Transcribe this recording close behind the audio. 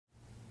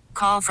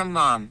call from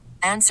mom.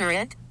 Answer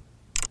it.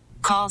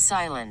 Call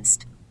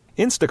silenced.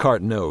 Instacart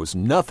knows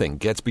nothing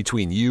gets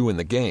between you and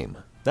the game.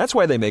 That's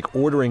why they make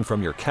ordering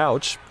from your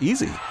couch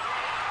easy.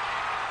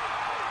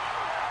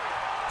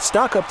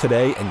 Stock up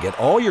today and get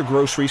all your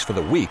groceries for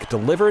the week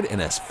delivered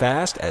in as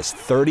fast as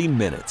 30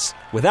 minutes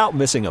without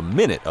missing a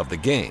minute of the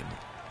game.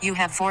 You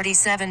have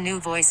 47 new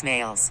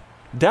voicemails.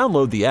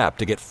 Download the app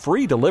to get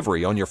free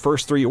delivery on your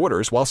first 3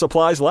 orders while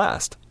supplies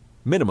last.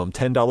 Minimum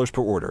 $10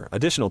 per order.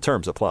 Additional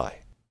terms apply.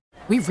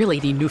 We really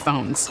need new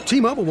phones.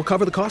 T-Mobile will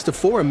cover the cost of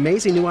 4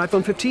 amazing new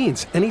iPhone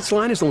 15s, and each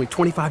line is only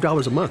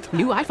 $25 a month.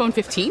 New iPhone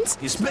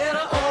 15s? It's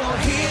better over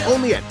here.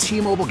 Only at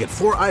T-Mobile, get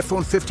 4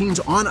 iPhone 15s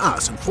on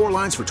us and 4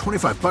 lines for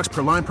 $25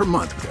 per line per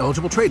month with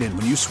eligible trade-in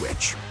when you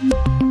switch.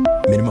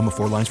 Minimum of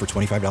 4 lines for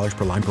 $25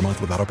 per line per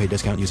month with autopay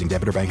discount using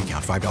debit or bank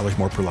account. $5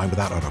 more per line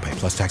without autopay,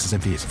 plus taxes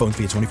and fees. Phone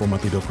fee at 24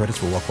 monthly bill credits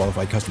for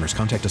well-qualified customers.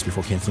 Contact us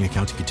before canceling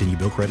account to continue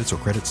bill credits or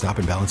credit stop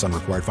and balance on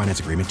required finance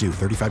agreement due.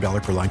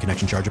 $35 per line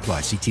connection charge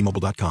applies. See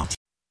T-Mobile.com.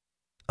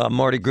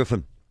 Marty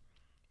Griffin.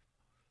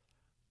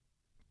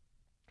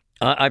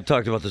 I've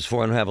talked about this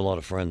before. I don't have a lot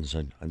of friends.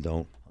 I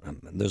don't.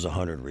 There's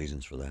 100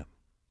 reasons for that.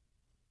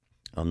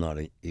 I'm not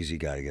an easy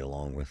guy to get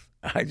along with.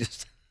 I'm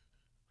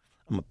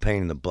a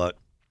pain in the butt.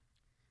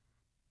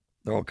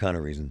 There are all kind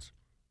of reasons.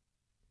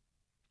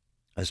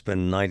 I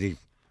spend 90.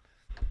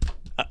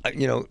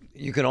 You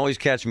can always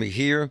catch me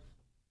here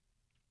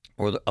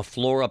or a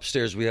floor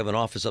upstairs. We have an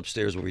office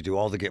upstairs where we do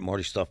all the Get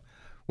Marty stuff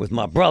with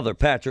my brother,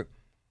 Patrick,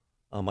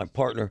 my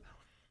partner.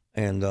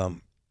 And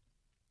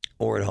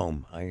or at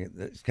home.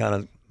 It's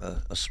kind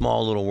of a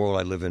small little world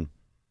I live in,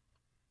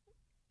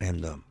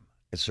 and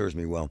it serves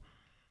me well.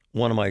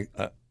 One of my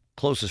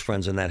closest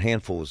friends in that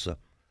handful is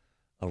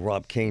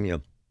Rob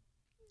Kania,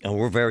 and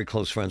we're very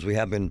close friends. We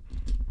have been,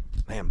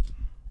 man,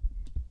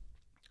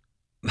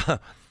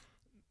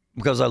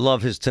 because I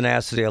love his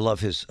tenacity. I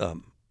love his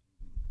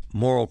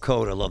moral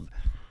code. I love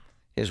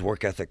his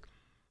work ethic.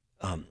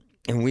 And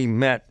we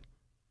met.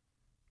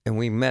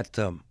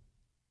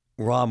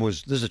 Rob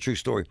this is a true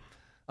story.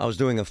 I was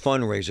doing a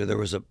fundraiser. There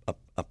was a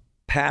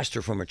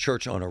pastor from a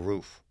church on a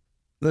roof.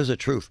 This is the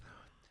truth.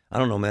 I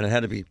don't know, man. It had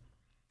to be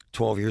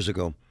 12 years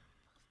ago.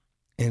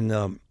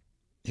 And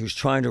he was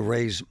trying to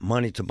raise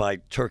money to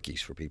buy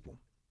turkeys for people.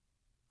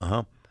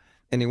 And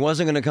he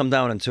wasn't going to come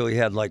down until he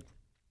had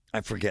I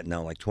forget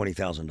now,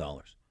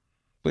 $20,000,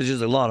 which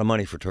is a lot of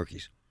money for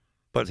turkeys.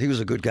 But he was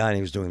a good guy and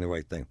he was doing the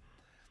right thing.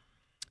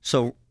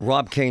 So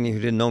Rob Caney, who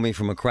didn't know me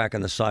from a crack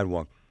on the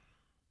sidewalk,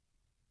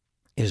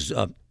 is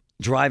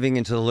driving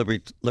into the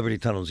Liberty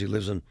Tunnels. He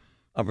lives in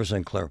Upper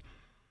St. Clair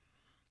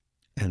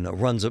and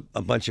runs a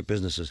bunch of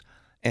businesses.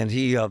 And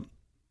he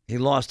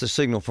lost a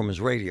signal from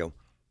his radio.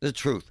 This is the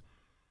truth.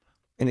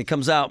 And he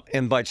comes out,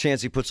 and by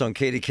chance he puts on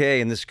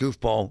KDK, and this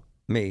goofball,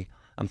 me,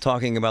 I'm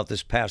talking about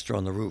this pastor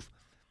on the roof.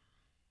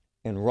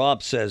 And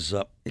Rob says,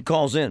 he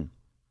calls in.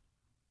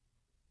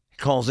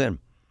 And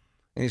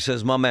he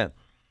says, my man,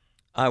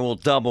 I will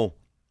double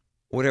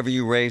whatever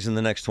you raise in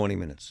the next 20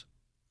 minutes.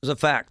 It's a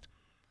fact.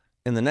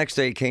 And the next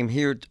day he came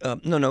here.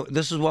 No,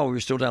 this is while we were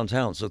still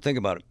downtown. So think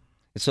about it.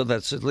 So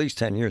that's at least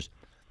 10 years.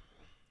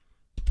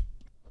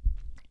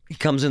 He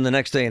comes in the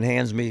next day and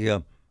hands me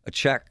a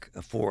check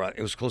for,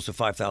 it was close to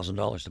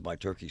 $5,000 to buy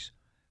turkeys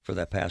for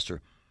that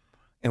pastor.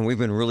 And we've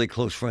been really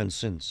close friends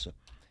since.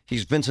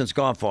 He's Vincent's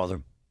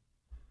godfather.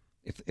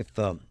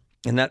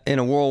 In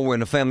a world where,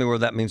 in a family where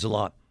that means a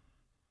lot.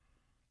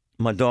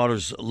 My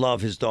daughters love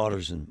his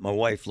daughters, and my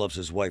wife loves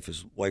his wife.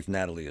 His wife,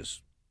 Natalie,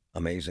 is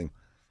amazing.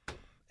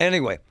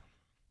 Anyway.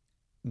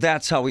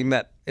 That's how we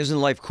met. Isn't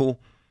life cool?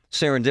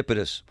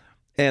 Serendipitous.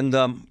 And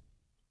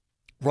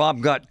Rob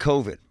got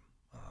COVID.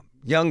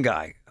 Young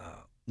guy,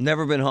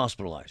 never been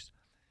hospitalized.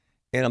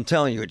 And I'm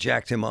telling you, it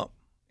jacked him up.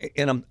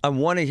 And I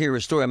want to hear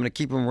his story. I'm going to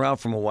keep him around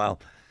for a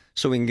while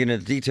so we can get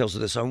into the details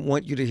of this. I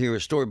want you to hear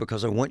his story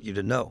because I want you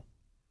to know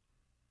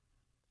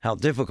how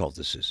difficult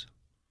this is.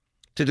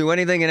 To do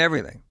anything and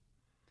everything.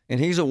 And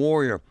he's a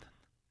warrior.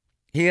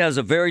 He has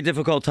a very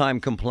difficult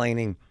time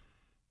complaining.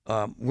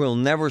 Will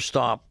never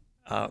stop.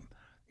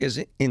 Is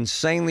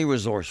insanely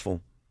resourceful,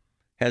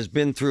 has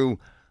been through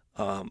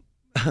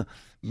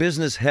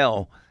business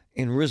hell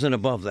and risen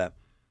above that.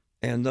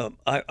 And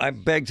I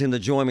begged him to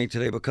join me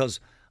today because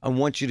I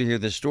want you to hear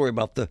this story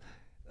about the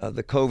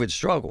COVID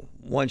struggle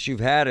once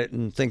you've had it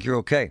and think you're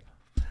okay.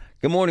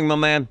 Good morning, my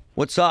man.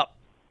 What's up?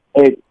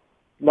 Hey,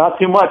 not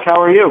too much.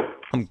 How are you?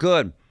 I'm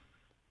good.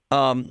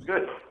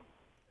 Good.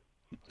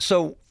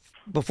 So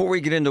before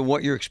we get into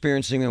what you're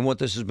experiencing and what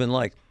this has been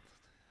like,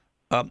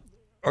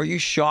 are you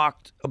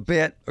shocked a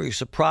bit? Are you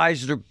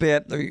surprised a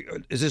bit?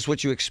 Is this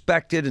what you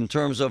expected in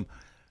terms of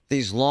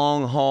these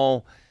long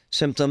haul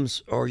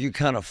symptoms? Or are you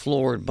kind of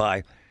floored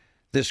by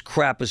this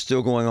crap is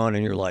still going on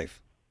in your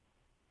life?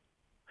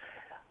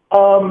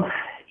 I'm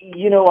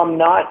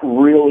not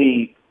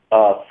really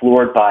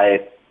floored by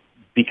it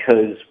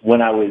because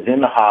when I was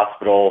in the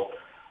hospital,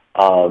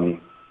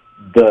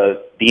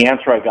 the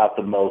answer I got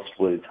the most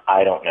was,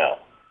 I don't know.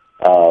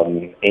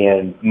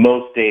 And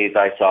most days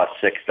I saw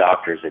 6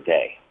 doctors a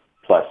day.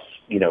 Plus,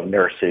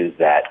 nurses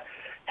that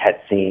had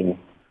seen,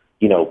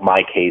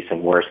 my case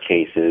and worse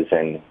cases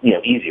and,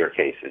 easier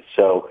cases.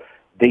 So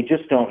they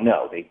just don't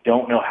know. They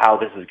don't know how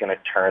this is going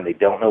to turn. They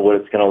don't know what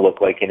it's going to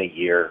look like in a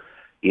year.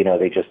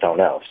 They just don't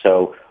know.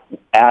 So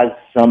as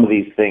some of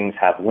these things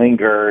have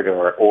lingered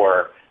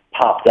or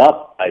popped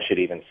up, I should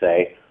even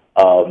say,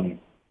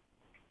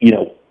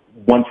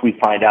 once we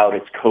find out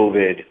it's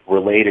COVID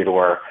related,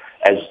 or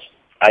as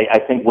I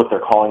think what they're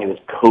calling it is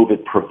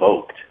COVID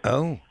provoked.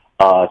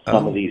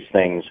 Some of these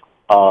things,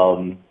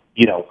 a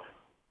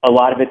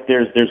lot of it,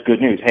 there's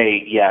good news.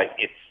 Hey, yeah,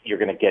 you're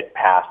going to get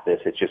past this.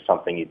 It's just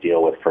something you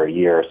deal with for a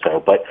year or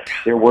so. But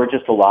there were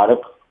just a lot of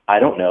I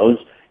don't knows,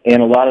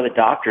 and a lot of the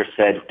doctors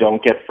said,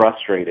 don't get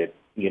frustrated.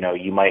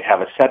 You might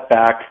have a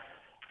setback.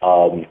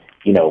 You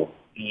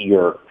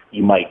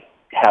might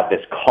have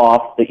this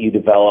cough that you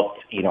developed.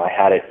 I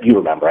had it. You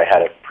remember, I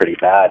had it pretty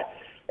bad,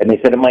 and they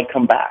said it might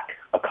come back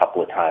a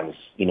couple of times.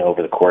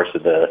 Over the course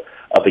of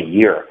a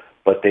year.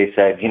 But they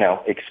said,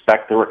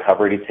 expect the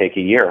recovery to take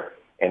a year,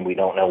 and we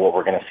don't know what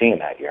we're going to see in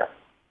that year.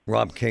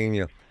 Rob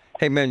Kania.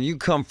 Hey, man, you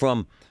come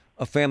from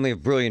a family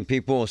of brilliant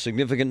people, a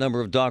significant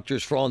number of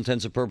doctors. For all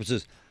intents and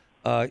purposes,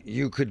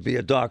 you could be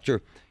a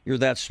doctor. You're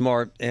that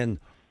smart.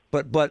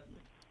 But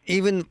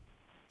even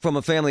from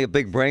a family of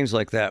big brains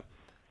like that,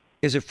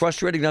 is it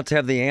frustrating not to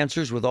have the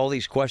answers with all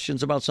these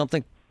questions about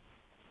something?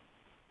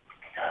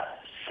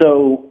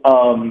 So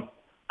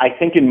I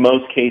think in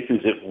most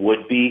cases it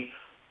would be,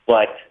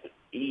 but,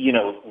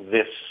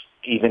 this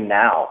even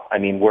now, I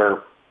mean,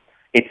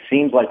 it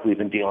seems like we've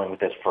been dealing with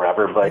this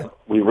forever, but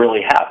we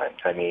really haven't.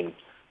 I mean,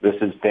 this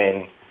has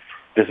been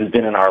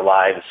in our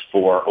lives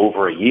for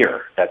over a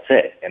year. That's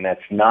it. And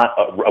that's not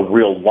a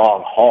real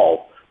long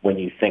haul when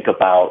you think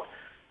about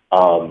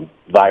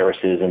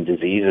viruses and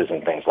diseases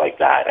and things like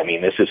that. I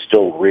mean, this is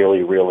still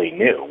really, really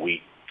new.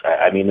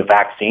 The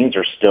vaccines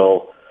are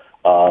still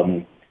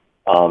under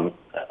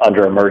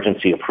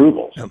emergency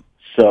approvals. Yep.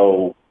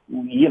 So,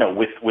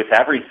 with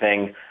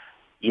everything,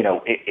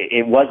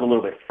 it was a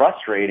little bit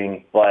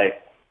frustrating,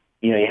 but,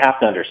 you have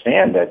to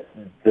understand that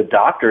the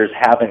doctors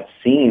haven't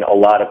seen a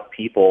lot of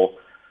people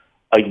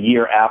a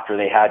year after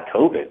they had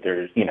COVID.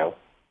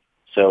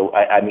 So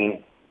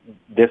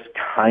this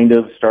kind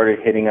of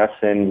started hitting us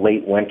in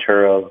late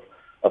winter of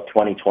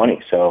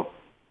 2020. So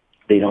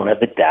they don't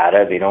have the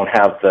data. They don't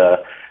have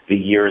the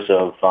years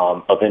of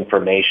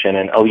information.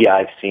 And, oh yeah,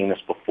 I've seen this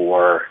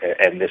before,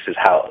 and this is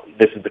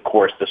the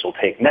course this will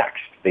take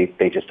next.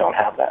 They just don't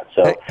have that.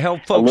 So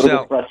help folks a little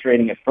out. bit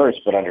frustrating at first,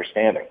 but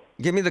understanding.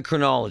 Give me the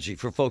chronology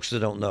for folks that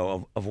don't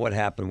know of what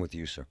happened with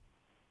you, sir.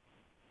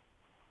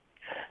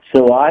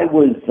 So I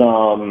was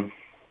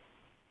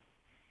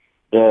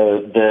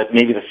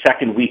maybe the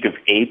second week of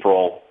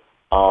April.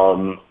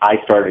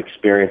 I started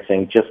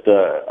experiencing just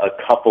a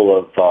couple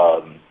of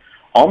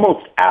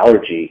almost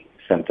allergy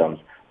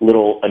symptoms,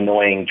 little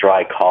annoying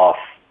dry cough,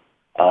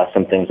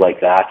 some things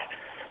like that.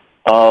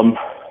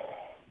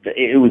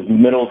 It was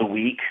middle of the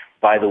week.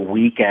 By the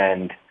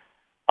weekend,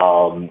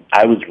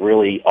 I was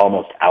really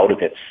almost out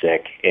of it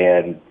sick,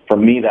 and for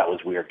me that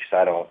was weird because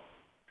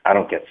I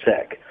don't get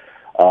sick.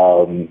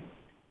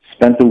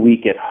 Spent the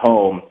week at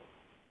home,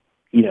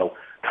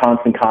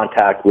 constant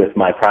contact with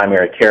my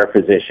primary care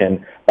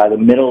physician. By the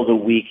middle of the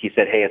week, he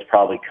said, hey, it's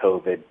probably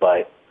COVID,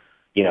 but,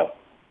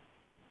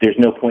 there's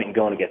no point in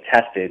going to get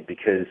tested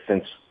because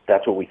since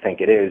that's what we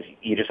think it is,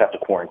 you just have to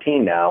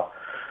quarantine now.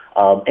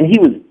 And he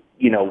was,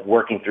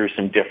 working through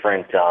some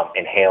different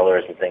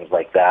inhalers and things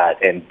like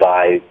that. And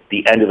by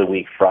the end of the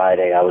week,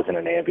 Friday, I was in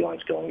an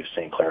ambulance going to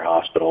St. Clair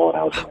Hospital, and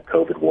I was in a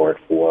COVID ward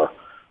for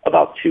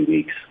about 2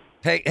 weeks.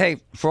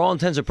 Hey, for all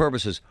intents and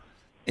purposes,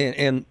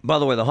 and by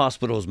the way, the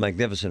hospital is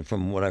magnificent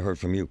from what I heard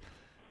from you.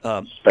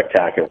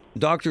 Spectacular.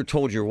 Doctor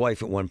told your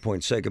wife at one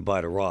point, say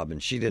goodbye to Rob,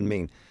 and she didn't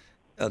mean,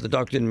 the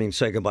doctor didn't mean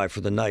say goodbye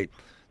for the night.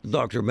 The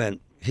doctor meant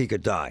he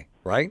could die,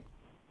 right?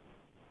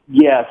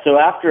 Yeah, so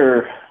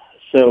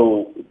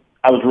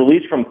I was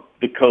released from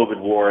the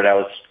COVID ward. I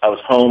was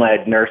home. I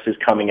had nurses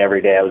coming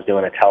every day. I was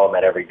doing a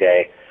telemed every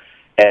day.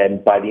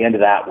 And by the end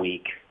of that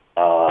week,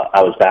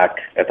 I was back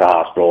at the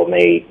hospital, and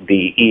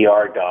the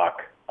ER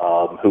doc,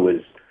 who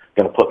was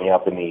going to put me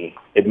up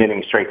admitting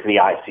me straight to the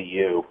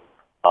ICU,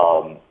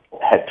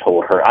 had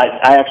told her,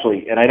 I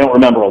actually, and I don't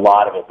remember a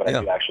lot of it, but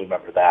I do actually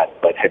remember that,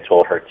 but had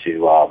told her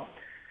to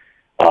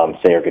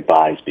say her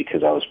goodbyes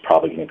because I was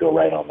probably going to go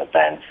right on the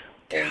vent,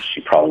 and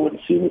she probably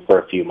wouldn't see me for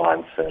a few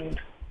months. And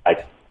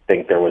I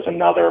think there was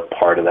another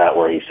part of that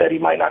where he said he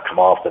might not come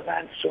off the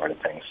vent, sort of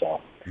thing.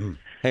 So,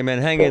 hey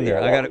man, hang in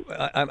there.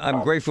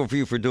 I'm grateful for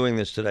you for doing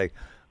this today.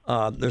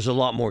 There's a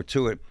lot more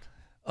to it.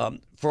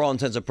 For all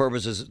intents and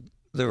purposes,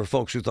 there were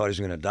folks who thought he was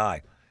going to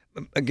die.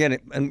 Again,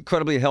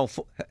 incredibly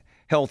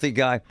healthy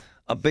guy,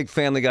 a big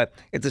family guy.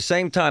 At the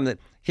same time that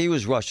he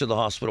was rushed to the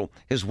hospital,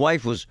 his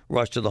wife was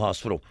rushed to the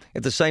hospital.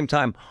 At the same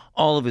time,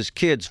 all of his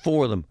kids,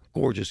 4 of them,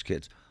 gorgeous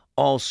kids,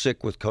 all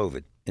sick with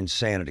COVID.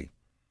 Insanity.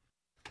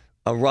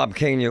 Rob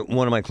Kania,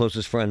 one of my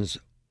closest friends,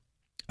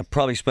 I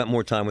probably spent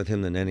more time with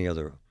him than any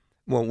other.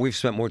 Well, we've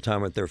spent more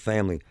time with their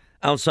family,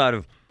 outside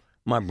of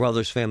my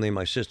brother's family and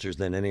my sister's,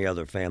 than any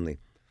other family.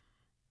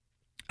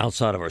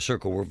 outside of our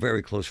circle. We're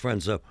very close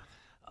friends. So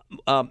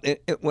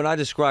when I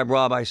describe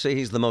Rob, I say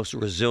he's the most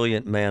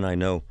resilient man I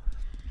know,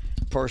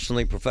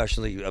 personally,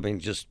 professionally. I mean,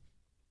 just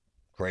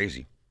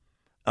crazy.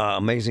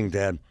 Amazing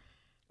dad.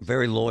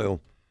 Very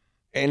loyal.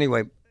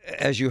 Anyway,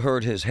 as you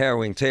heard his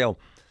harrowing tale,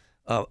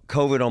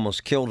 COVID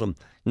almost killed him.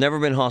 Never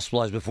been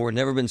hospitalized before,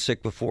 never been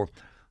sick before.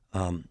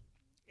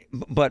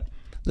 But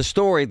the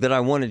story that I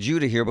wanted you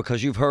to hear,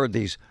 because you've heard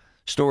these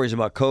stories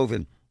about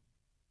COVID,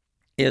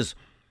 is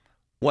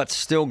what's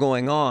still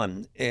going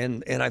on.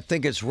 And I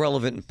think it's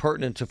relevant and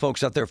pertinent to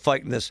folks out there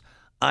fighting this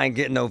I ain't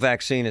getting no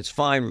vaccine, it's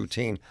fine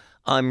routine.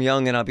 I'm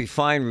young and I'll be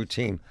fine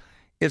routine.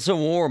 It's a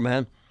war,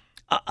 man.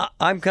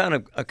 I'm kind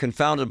of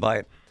confounded by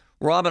it.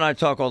 Rob and I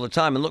talk all the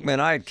time. And look, man,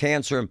 I had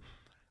cancer. And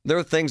there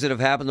are things that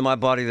have happened to my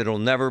body that will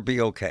never be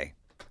okay,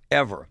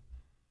 ever.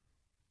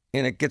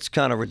 And it gets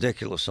kind of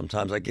ridiculous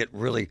sometimes. I get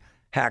really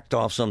hacked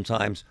off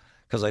sometimes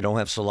because I don't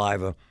have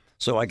saliva.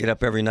 So I get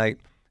up every night,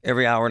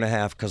 every hour and a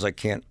half, because I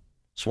can't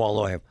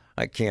swallow.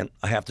 I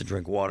have to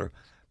drink water.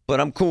 But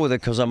I'm cool with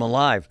it because I'm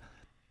alive.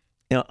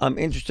 You know, I'm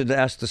interested to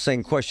ask the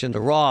same question to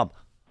Rob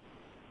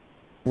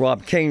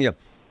Kenya.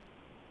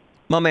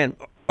 My man,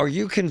 are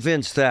you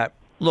convinced that,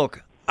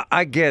 look,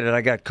 I get it,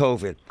 I got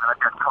COVID.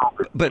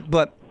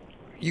 But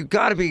you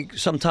got to be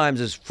sometimes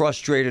as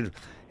frustrated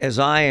as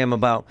I am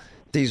about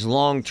these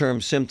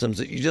long-term symptoms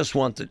that you just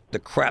want the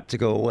crap to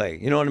go away.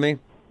 You know what I mean?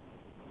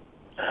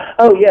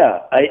 Oh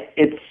yeah,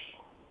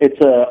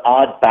 it's a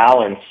odd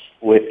balance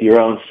with your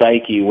own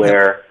psyche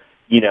where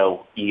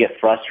you get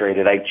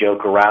frustrated. I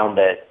joke around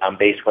that I'm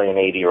basically an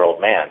 80-year-old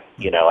man.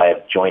 You know, I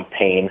have joint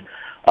pain.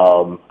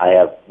 I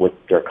have what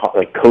they're called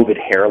like COVID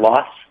hair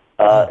loss.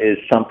 Is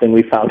something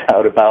we found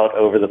out about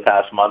over the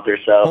past month or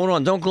so. Hold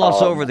on, don't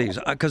gloss over these,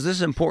 because this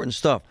is important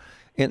stuff.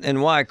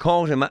 And why I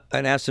called him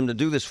and asked him to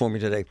do this for me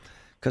today,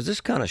 because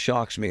this kind of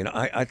shocks me, and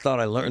I thought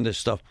I learned this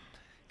stuff.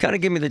 Kind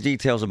of give me the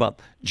details about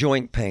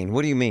joint pain.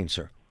 What do you mean,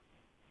 sir?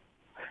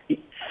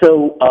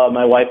 So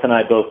my wife and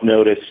I both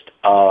noticed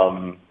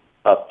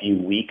a few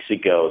weeks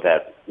ago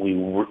that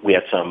we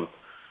had some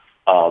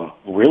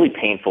really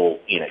painful,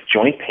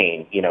 joint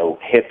pain,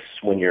 hips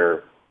when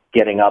you're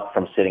getting up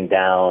from sitting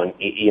down,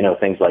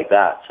 things like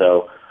that.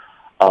 So,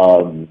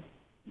 and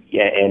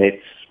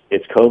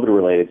it's COVID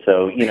related.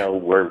 So,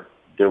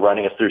 they're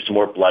running us through some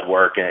more blood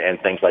work and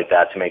things like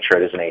that to make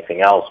sure it isn't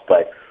anything else.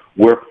 But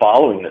we're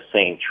following the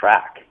same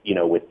track,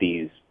 with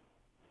these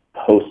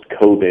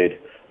post-COVID,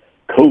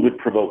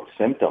 COVID-provoked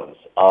symptoms.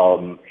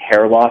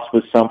 Hair loss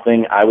was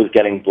something. I was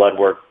getting blood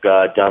work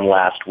done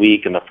last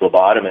week, and the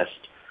phlebotomist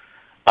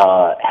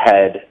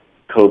had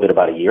COVID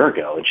about a year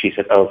ago. And she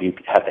said, "Oh, have you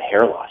had the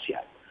hair loss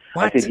yet?"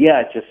 What? I said,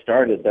 "Yeah, it just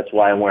started. That's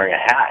why I'm wearing a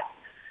hat."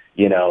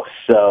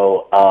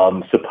 So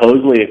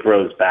supposedly it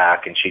grows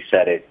back, and she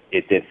said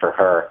it did for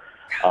her.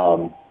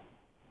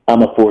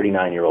 I'm a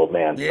 49-year-old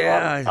man,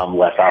 yeah. So I'm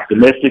less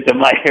optimistic that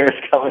my hair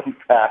is coming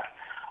back.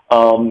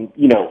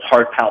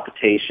 Heart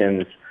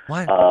palpitations.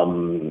 What?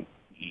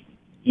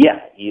 Yeah,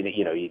 you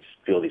just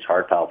feel these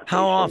heart palpitations.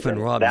 How often,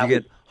 Rob, do you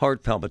get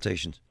heart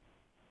palpitations?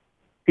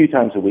 A few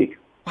times a week.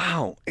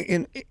 Wow.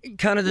 And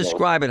kind of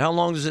describe it. How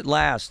long does it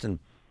last, and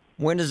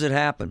when does it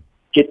happen?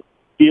 It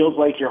feels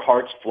like your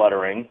heart's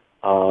fluttering.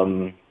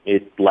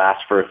 It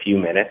lasts for a few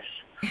minutes.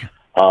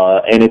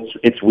 And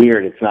it's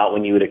weird. It's not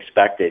when you would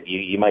expect it.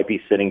 You might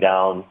be sitting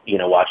down,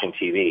 watching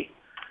TV.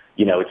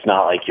 It's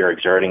not like you're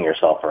exerting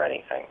yourself or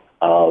anything.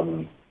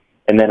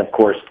 And then, of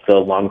course, the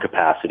lung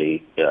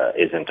capacity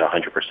isn't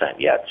 100%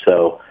 yet.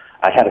 So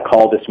I had a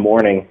call this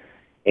morning,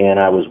 and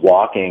I was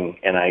walking,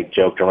 and I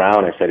joked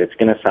around. I said, "It's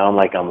going to sound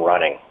like I'm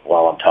running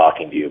while I'm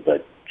talking to you,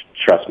 but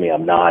trust me,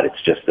 I'm not.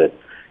 It's just that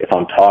if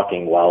I'm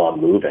talking while I'm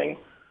moving,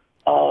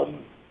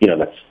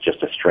 that's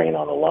just a strain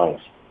on the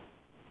lungs."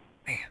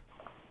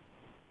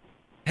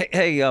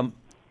 Hey,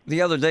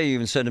 the other day you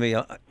even said to me,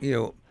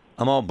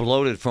 I'm all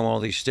bloated from all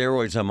these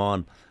steroids I'm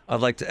on. I'd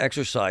like to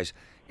exercise.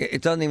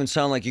 It doesn't even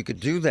sound like you could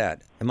do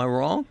that. Am I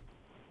wrong?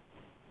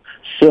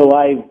 So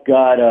I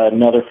got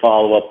another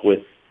follow-up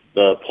with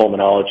the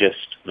pulmonologist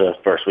the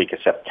first week of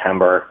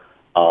September.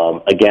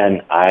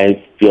 Again,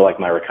 I feel like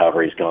my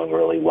recovery is going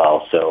really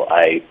well. So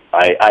I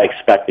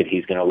expect that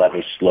he's going to let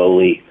me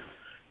slowly,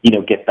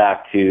 get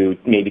back to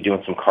maybe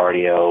doing some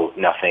cardio,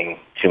 nothing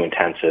too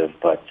intensive,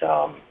 but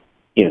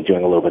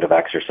doing a little bit of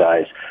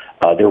exercise.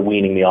 They're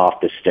weaning me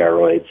off the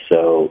steroids,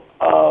 so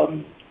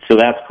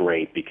that's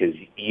great because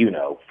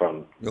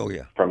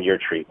from your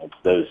treatments,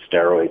 those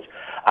steroids.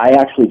 I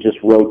actually just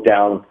wrote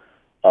down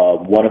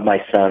one of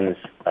my son's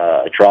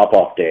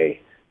drop-off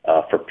day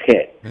for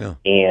Pitt,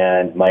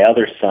 and my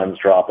other son's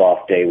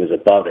drop-off day was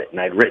above it, and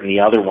I'd written the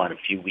other one a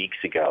few weeks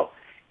ago,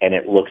 and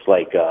it looks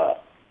like a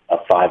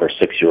 5 or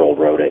 6 year old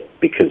wrote it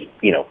because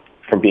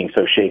from being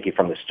so shaky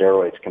from the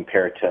steroids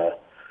compared to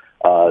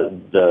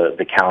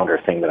the calendar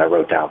thing that I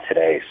wrote down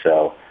today.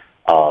 So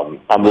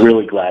I'm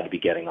really glad to be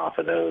getting off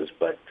of those.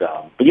 But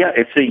yeah,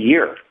 it's a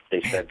year.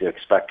 They said to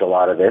expect a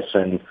lot of this,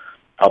 and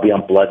I'll be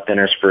on blood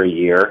thinners for a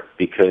year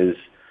because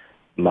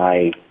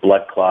my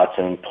blood clots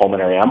and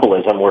pulmonary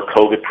embolism were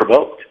COVID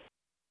provoked.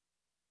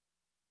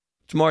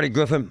 It's Marty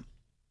Griffin.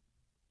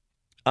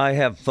 I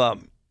have the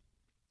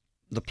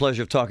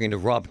pleasure of talking to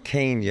Rob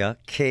Kania,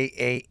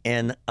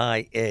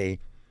 Kania.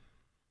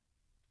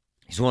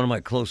 He's one of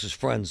my closest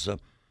friends,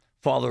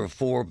 father of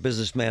four,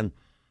 businessman.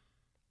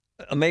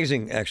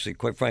 Amazing, actually,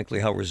 quite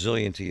frankly, how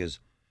resilient he is.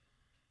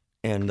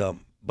 And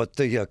but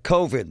the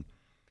COVID,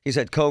 he's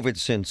had COVID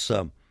since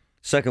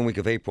second week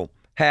of April,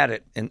 had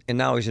it, and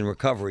now he's in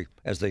recovery,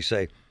 as they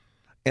say.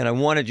 And I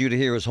wanted you to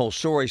hear his whole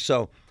story,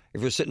 so if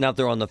you're sitting out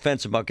there on the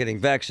fence about getting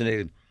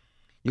vaccinated,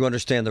 you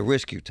understand the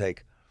risk you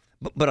take.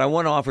 But I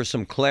want to offer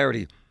some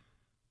clarity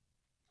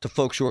to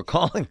folks who are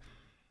calling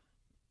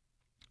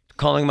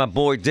my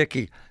boy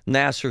Dickie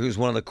Nasser, who's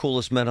one of the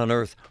coolest men on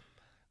earth,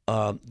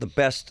 the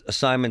best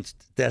assignments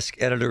desk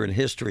editor in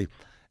history,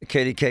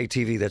 KDK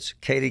TV. That's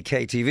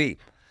KDK TV.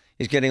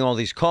 He's getting all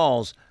these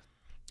calls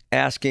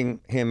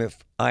asking him if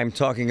I'm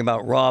talking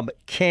about Rob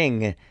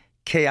King,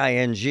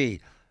 King,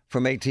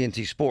 from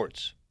AT&T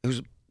Sports,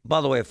 who's, by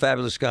the way, a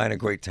fabulous guy and a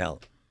great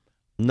talent.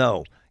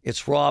 No,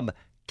 it's Rob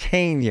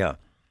Kania,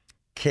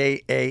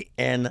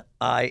 Kania.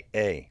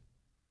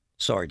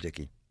 Sorry,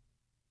 Dickie.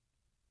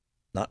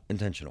 Not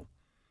intentional.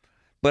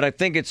 But I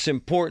think it's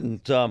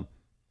important. I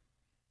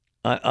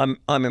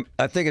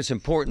think it's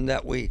important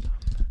that we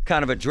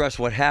kind of address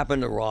what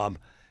happened to Rob,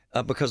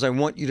 because I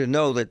want you to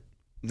know that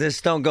this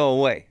don't go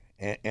away.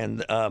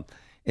 And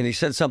he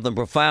said something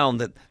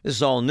profound, that this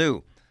is all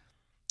new.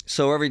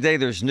 So every day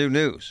there's new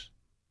news,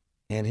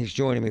 and he's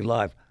joining me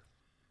live.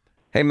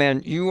 Hey,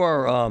 man, you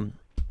are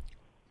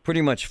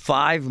pretty much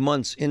 5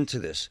 months into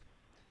this.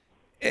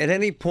 At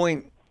any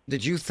point,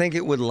 did you think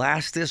it would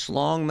last this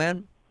long,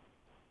 man?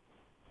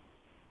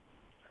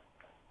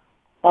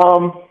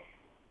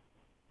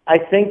 I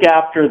think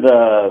after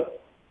no.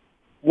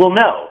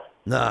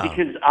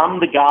 Because I'm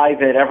the guy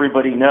that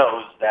everybody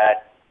knows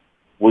that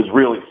was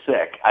really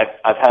sick.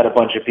 I've had a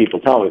bunch of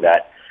people tell me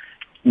that.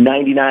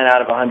 99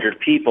 out of 100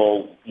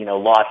 people,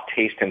 lost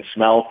taste and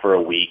smell for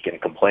a week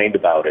and complained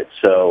about it.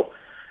 So,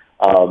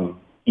 I'm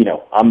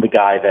the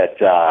guy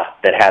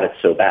that had it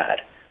so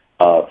bad.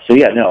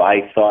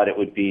 I thought it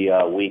would be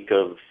a week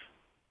of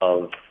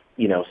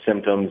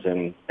symptoms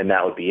and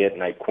that would be it.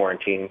 And I'd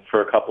quarantine for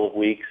a couple of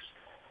weeks.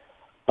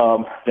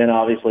 Then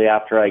obviously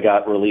after I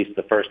got released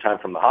the first time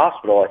from the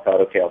hospital, I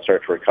thought, okay, I'll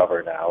start to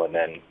recover now. And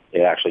then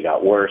it actually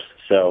got worse.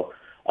 So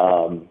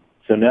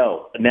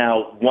no.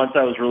 Now, once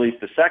I was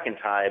released the second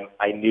time,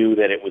 I knew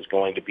that it was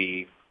going to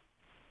be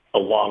a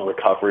long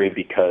recovery,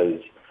 because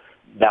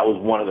that was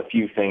one of the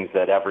few things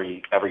that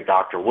every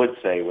doctor would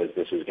say was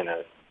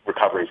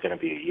recovery is going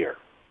to be a year.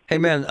 Hey,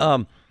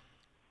 man,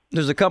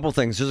 there's a couple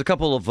things. There's a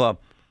couple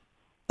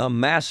of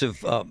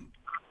massive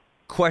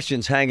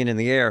questions hanging in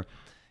the air,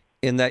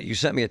 in that you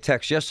sent me a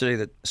text yesterday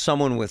that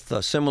someone with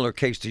a similar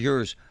case to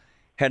yours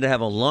had to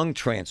have a lung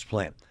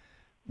transplant.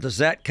 Does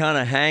that kind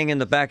of hang in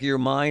the back of your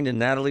mind and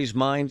Natalie's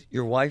mind,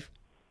 your wife?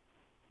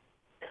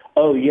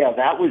 Oh, yeah,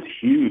 that was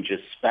huge,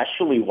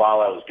 especially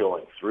while I was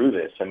going through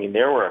this. I mean,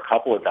 there were a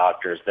couple of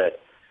doctors that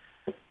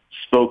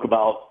spoke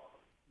about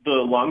the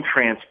lung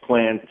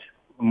transplant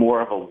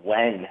more of a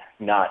when,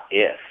 not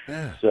if.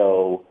 Yeah.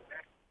 So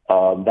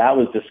that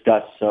was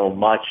discussed so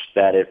much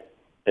that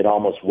it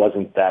almost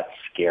wasn't that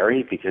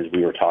scary, because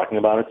we were talking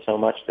about it so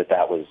much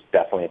that was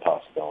definitely a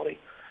possibility.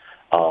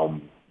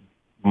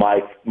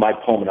 My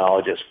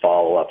pulmonologist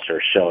follow-ups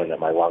are showing that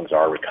my lungs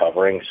are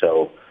recovering,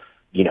 so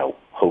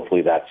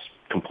hopefully that's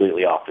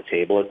completely off the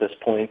table at this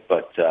point.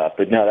 But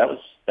no,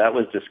 that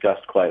was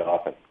discussed quite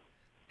often.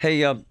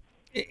 Hey,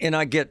 and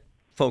I get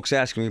folks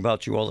asking me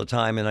about you all the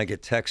time, and I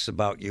get texts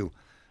about you.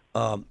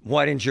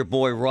 Why didn't your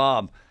boy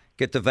Rob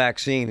get the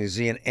vaccine? Is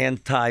he an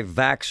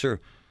anti-vaxxer?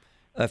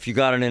 If you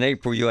got it in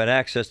April, you had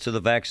access to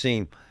the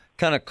vaccine.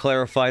 Kind of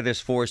clarify this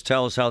for us.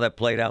 Tell us how that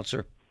played out,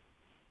 sir.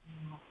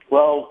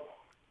 Well,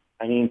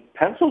 I mean,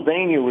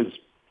 Pennsylvania was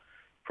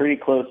pretty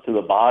close to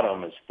the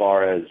bottom as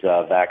far as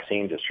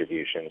vaccine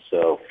distribution.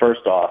 So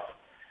first off,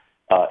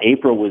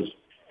 April was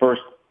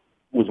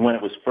when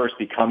it was first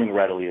becoming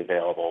readily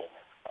available.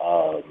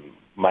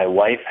 My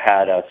wife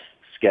had us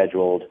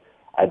scheduled,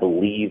 I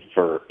believe,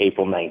 for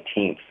April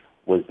 19th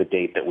was the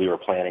date that we were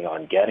planning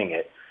on getting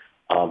it.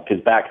 Because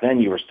back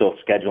then you were still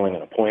scheduling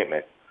an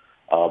appointment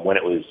when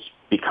it was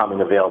becoming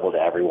available to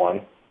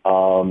everyone.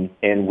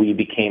 And we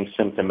became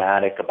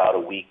symptomatic about a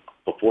week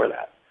before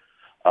that.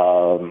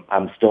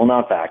 I'm still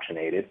not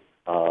vaccinated.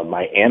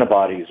 My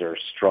antibodies are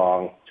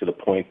strong to the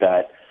point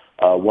that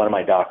one of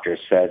my doctors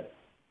said,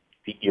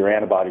 your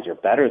antibodies are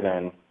better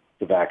than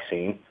the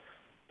vaccine,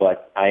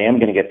 but I am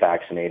going to get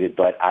vaccinated,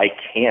 but I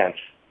can't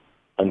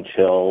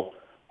until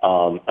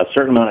a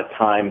certain amount of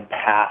time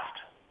past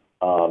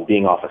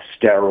being off of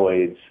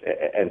steroids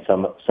and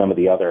some of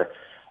the other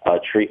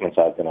treatments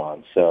I've been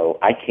on. So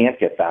I can't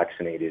get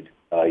vaccinated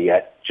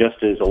yet,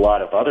 just as a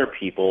lot of other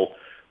people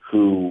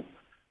who,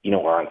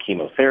 are on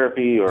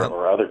chemotherapy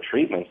or other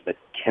treatments that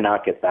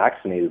cannot get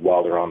vaccinated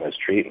while they're on those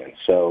treatments.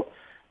 So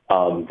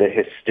the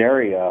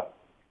hysteria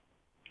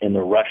and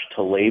the rush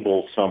to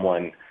label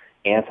someone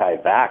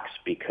anti-vax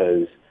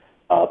because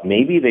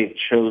maybe they've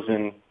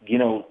chosen,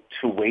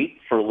 to wait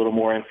for a little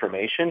more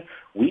information.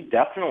 We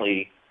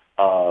definitely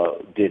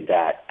did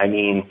that. I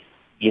mean,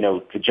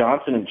 the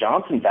Johnson &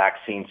 Johnson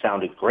vaccine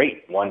sounded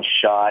great. One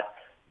shot,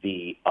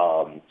 the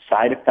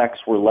side effects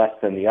were less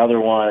than the other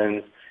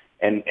ones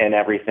and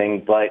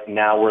everything, but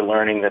now we're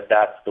learning that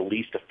that's the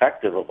least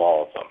effective of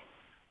all of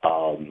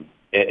them,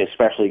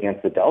 especially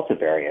against the Delta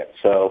variant.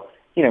 So,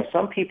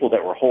 some people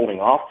that were holding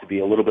off to be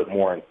a little bit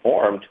more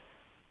informed,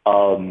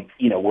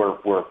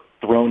 were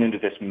thrown into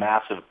this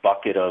massive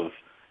bucket of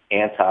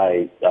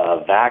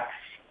anti-vax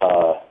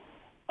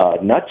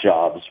nut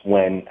jobs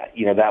when,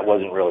 that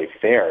wasn't really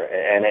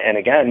fair. And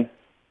again,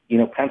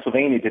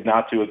 Pennsylvania did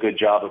not do a good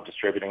job of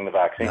distributing the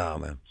vaccine. No,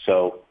 man.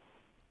 So,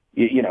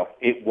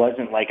 it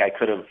wasn't like I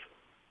could have,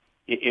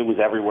 it was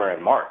everywhere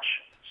in March.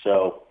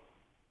 So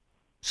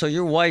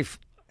your wife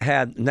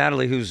had,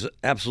 Natalie, who's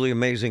absolutely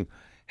amazing,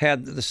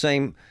 had the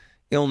same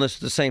illness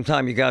at the same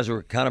time. You guys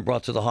were kind of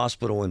brought to the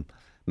hospital in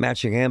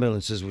matching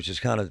ambulances, which is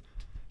kind of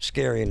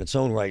scary in its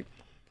own right.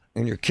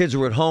 And your kids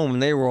were at home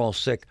and they were all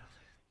sick.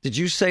 Did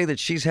you say that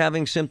she's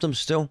having symptoms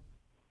still?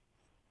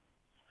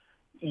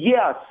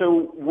 Yeah,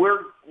 so we're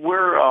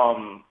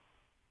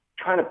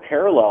kind of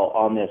parallel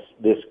on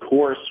this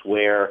course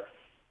where,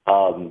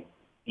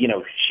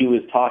 she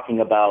was talking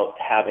about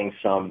having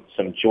some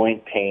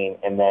joint pain,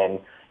 and then,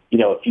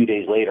 a few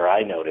days later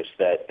I noticed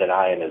that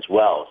I am as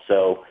well.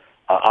 So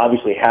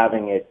obviously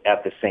having it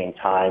at the same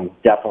time,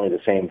 definitely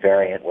the same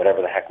variant,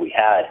 whatever the heck we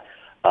had,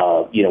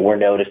 we're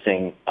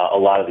noticing a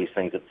lot of these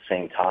things at the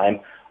same time.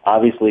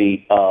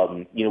 Obviously,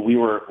 we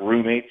were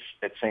roommates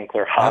at St.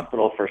 Clair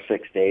Hospital for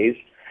 6 days.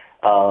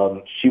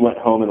 She went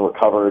home and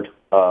recovered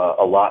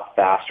a lot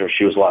faster.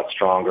 She was a lot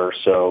stronger.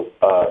 So,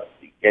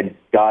 and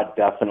God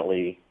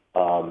definitely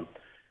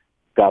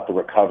got the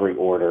recovery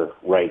order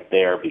right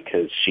there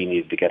because she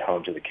needed to get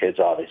home to the kids,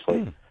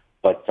 obviously.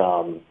 But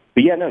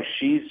yeah, no,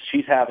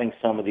 she's having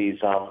some of these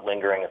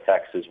lingering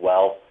effects as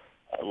well.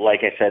 Like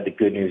I said, the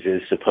good news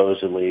is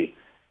supposedly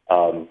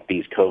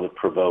these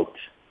COVID-provoked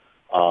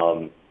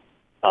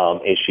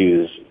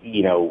issues,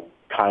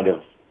 kind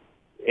of,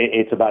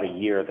 it's about a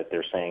year that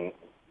they're saying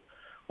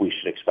we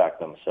should expect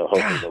them. So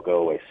hopefully they'll go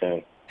away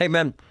soon. Hey,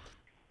 man,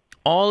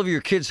 all of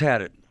your kids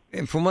had it.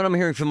 And from what I'm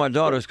hearing from my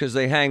daughters, because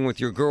they hang with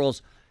your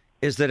girls,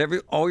 is that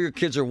all your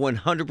kids are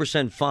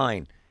 100%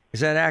 fine. Is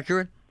that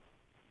accurate?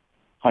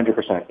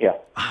 100%, yeah.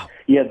 Wow.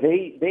 Yeah,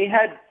 they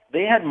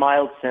had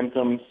mild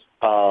symptoms.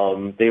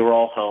 They were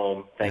all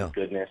home, thank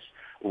goodness.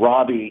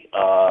 Robbie,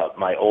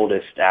 my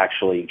oldest,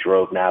 actually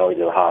drove Natalie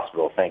to the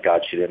hospital. Thank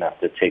God she didn't have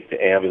to take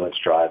the ambulance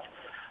drive.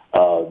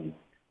 And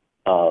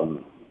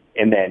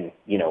then,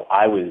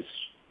 I was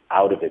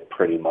out of it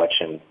pretty much,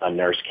 and a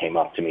nurse came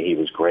up to me. He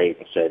was great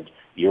and said,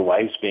 "Your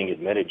wife's being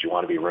admitted. Do you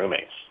want to be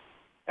roommates?"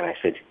 And I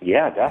said,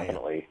 "Yeah,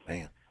 definitely."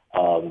 Man.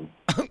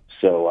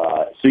 So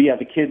yeah,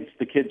 the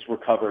kids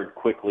recovered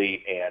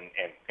quickly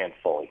and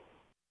fully.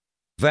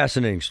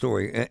 Fascinating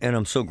story, and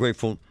I'm so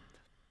grateful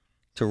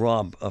to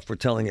Rob for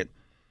telling it.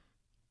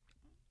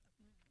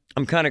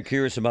 I'm kind of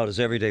curious about his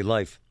everyday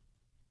life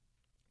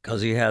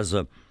because he has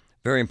a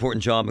very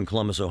important job in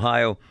Columbus,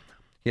 Ohio.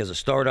 He has a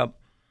startup.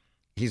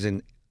 He's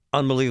an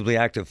unbelievably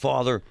active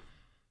father.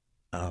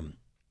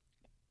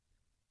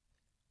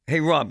 Hey,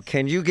 Rob,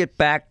 can you get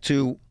back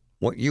to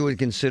what you would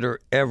consider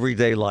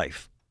everyday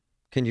life?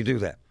 Can you do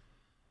that?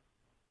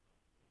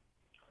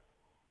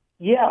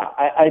 Yeah,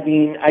 I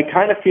mean, I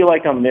kind of feel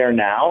like I'm there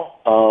now.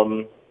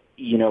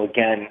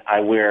 Again, I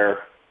wear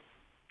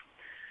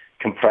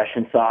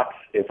compression socks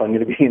if I'm going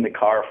to be in the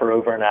car for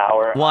over an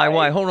hour.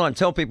 Why? Hold on.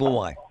 Tell people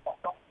why.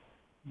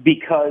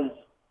 Because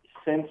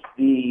since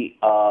the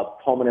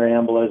pulmonary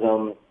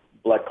embolism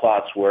blood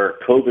clots were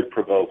COVID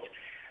provoked,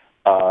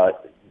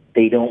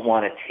 they don't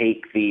want to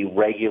take the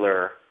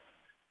regular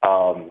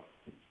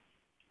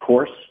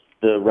course,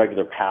 the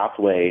regular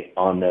pathway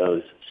on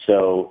those.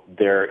 So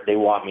they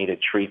want me to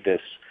treat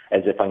this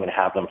as if I'm going to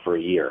have them for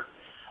a year.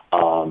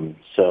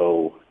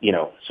 So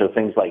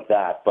things like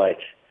that. But,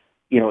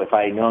 if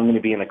I know I'm going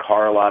to be in the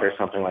car a lot or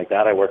something like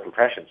that, I wear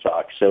compression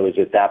socks. So is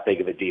it that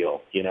big of a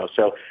deal?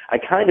 So I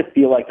kind of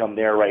feel like I'm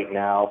there right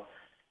now.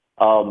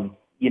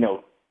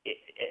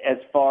 As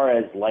far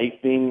as life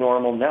being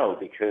normal, no,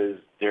 because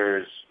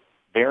there's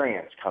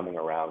variants coming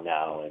around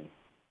now, and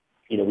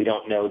we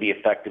don't know the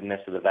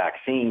effectiveness of the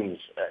vaccines,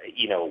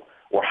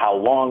 or how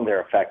long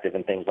they're effective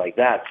and things like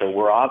that. So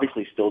we're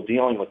obviously still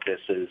dealing with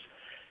this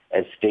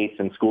as states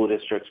and school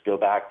districts go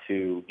back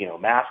to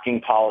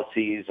masking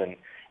policies and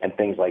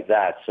things like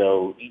that.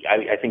 So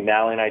I think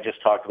Natalie and I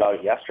just talked about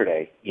it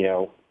yesterday.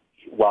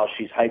 While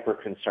she's hyper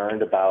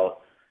concerned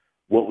about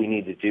what we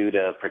need to do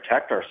to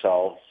protect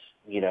ourselves,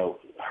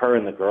 her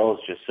and the girls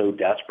just so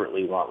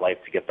desperately want life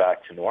to get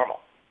back to normal.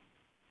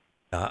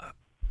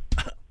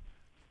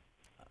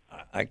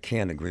 I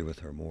can't agree with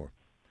her more.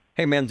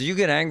 Hey, man, do you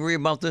get angry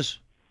about this?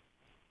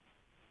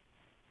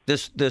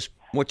 This,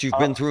 what you've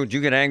been through, do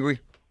you get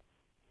angry?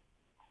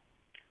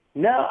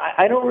 No,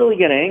 I don't really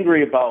get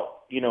angry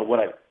about, what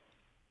I've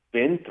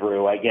been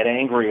through. I get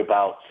angry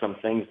about some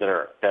things that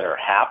are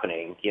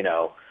happening,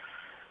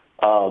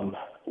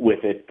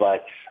 with it.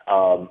 But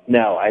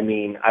no, I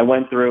mean, I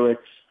went through it.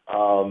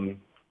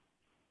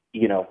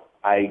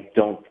 I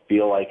don't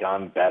feel like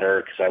I'm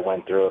better because I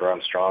went through it or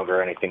I'm stronger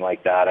or anything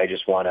like that. I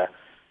just want to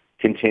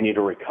continue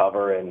to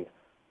recover and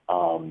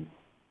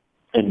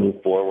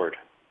move forward.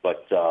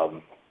 But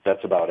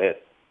that's about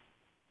it.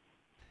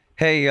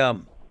 Hey,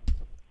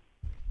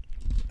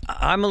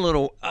 I'm a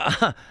little.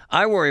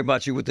 I worry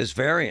about you with this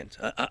variant.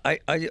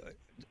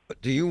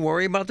 Do you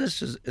worry about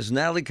this? Is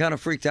Natalie kind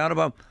of freaked out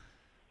about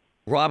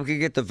Rob could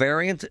get the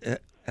variant?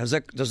 Does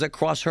that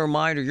cross her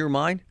mind or your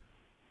mind?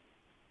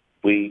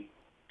 The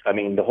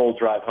whole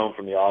drive home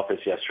from the office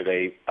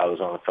yesterday, I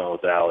was on the phone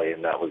with Allie,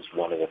 and that was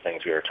one of the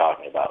things we were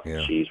talking about.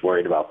 Yeah. She's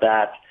worried about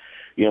that.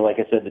 Like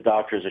I said, the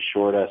doctors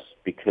assured us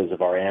because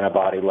of our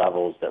antibody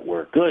levels that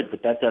we're good,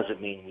 but that doesn't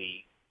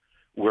mean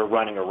we're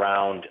running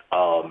around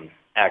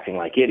acting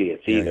like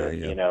idiots either.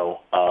 Yeah.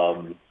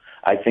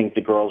 I think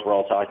the girls were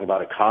all talking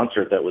about a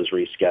concert that was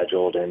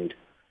rescheduled, and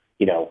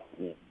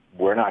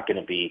we're not going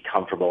to be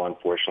comfortable,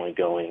 unfortunately,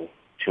 going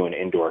to an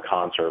indoor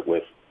concert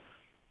with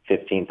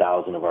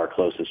 15,000 of our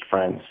closest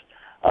friends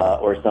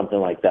or something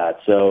like that.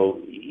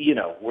 So,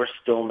 we're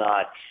still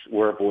not,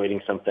 we're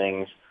avoiding some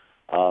things.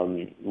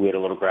 We had a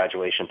little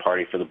graduation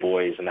party for the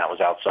boys, and that was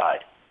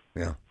outside,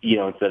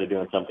 instead of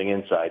doing something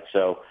inside.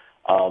 So,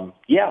 we're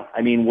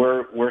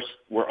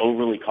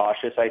overly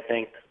cautious, I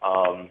think.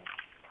 I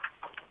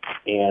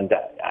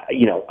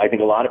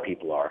think a lot of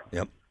people are.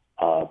 Yep.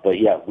 But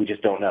we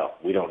just don't know.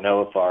 We don't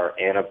know if our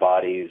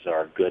antibodies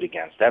are good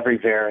against every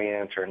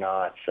variant or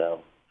not.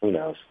 So who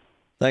knows?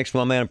 Thanks,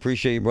 my man.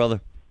 Appreciate you, brother.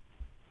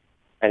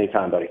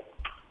 Anytime, buddy.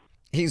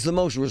 He's the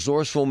most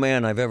resourceful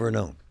man I've ever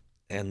known.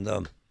 And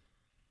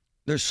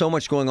there's so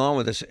much going on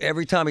with this.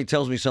 Every time he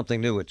tells me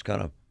something new, it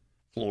kind of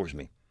floors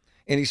me.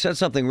 And he said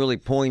something really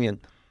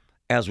poignant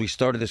as we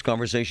started this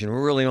conversation.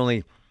 We're really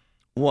only,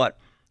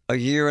 a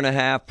year and a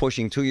half,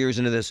 pushing 2 years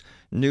into this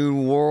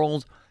new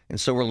world. And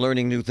so we're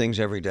learning new things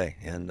every day.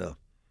 And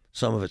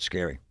some of it's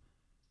scary.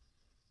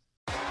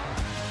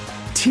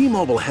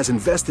 T-Mobile has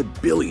invested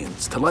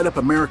billions to light up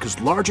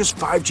America's largest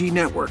 5G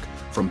network,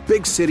 from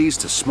big cities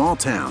to small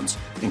towns,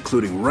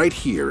 including right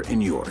here in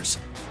yours.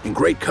 And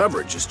great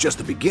coverage is just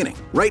the beginning.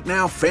 Right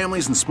now,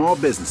 families and small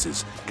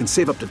businesses can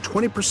save up to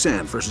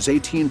 20% versus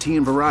AT&T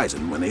and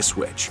Verizon when they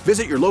switch.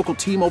 Visit your local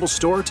T-Mobile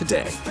store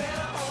today.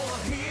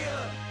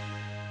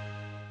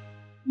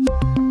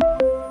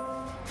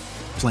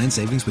 Plan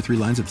savings with 3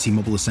 lines of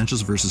T-Mobile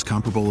Essentials versus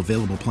comparable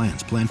available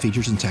plans. Plan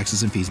features and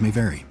taxes and fees may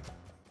vary.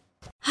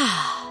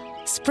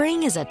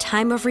 Spring is a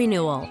time of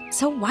renewal,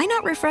 so why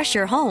not refresh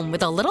your home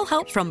with a little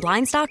help from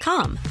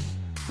Blinds.com?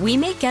 We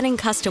make getting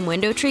custom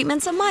window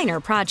treatments a minor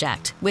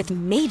project with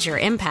major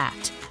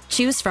impact.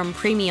 Choose from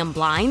premium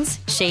blinds,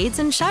 shades,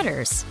 and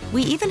shutters.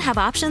 We even have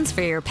options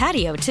for your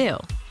patio, too.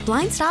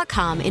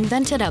 Blinds.com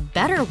invented a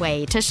better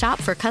way to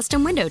shop for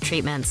custom window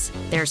treatments.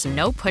 There's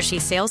no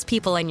pushy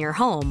salespeople in your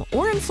home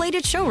or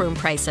inflated showroom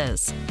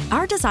prices.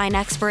 Our design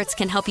experts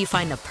can help you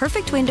find the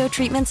perfect window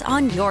treatments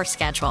on your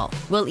schedule.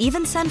 We'll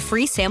even send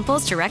free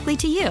samples directly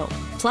to you.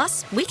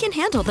 Plus, we can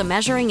handle the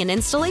measuring and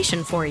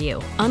installation for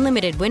you.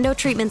 Unlimited window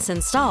treatments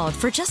installed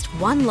for just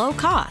one low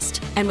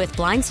cost. And with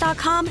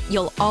Blinds.com,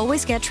 you'll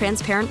always get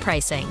transparent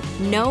pricing.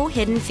 No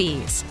hidden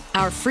fees.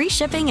 Our free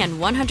shipping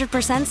and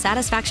 100%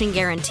 satisfaction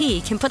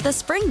guarantee can put the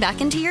spring back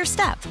into your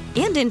step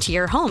and into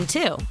your home,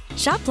 too.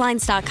 Shop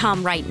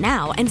Blinds.com right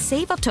now and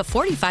save up to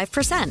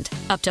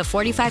 45%. Up to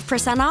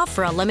 45% off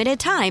for a limited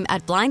time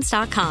at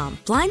Blinds.com.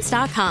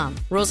 Blinds.com.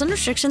 Rules and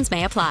restrictions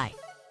may apply.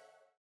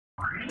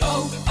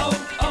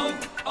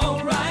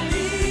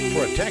 O'Reilly.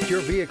 Protect your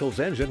vehicle's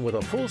engine with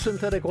a full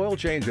synthetic oil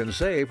change and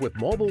save with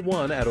Mobil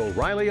 1 at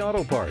O'Reilly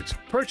Auto Parts.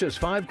 Purchase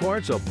 5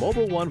 quarts of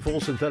Mobil 1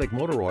 full synthetic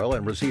motor oil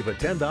and receive a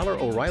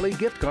 $10 O'Reilly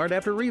gift card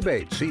after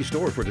rebate. See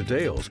store for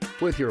details.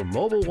 With your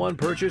Mobil 1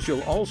 purchase,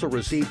 you'll also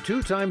receive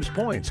 2 times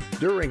points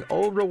during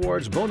O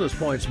Rewards Bonus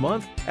Points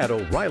Month at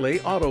O'Reilly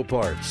Auto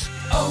Parts.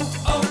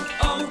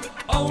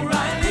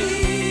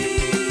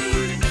 O'Reilly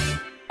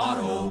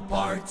Auto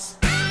Parts.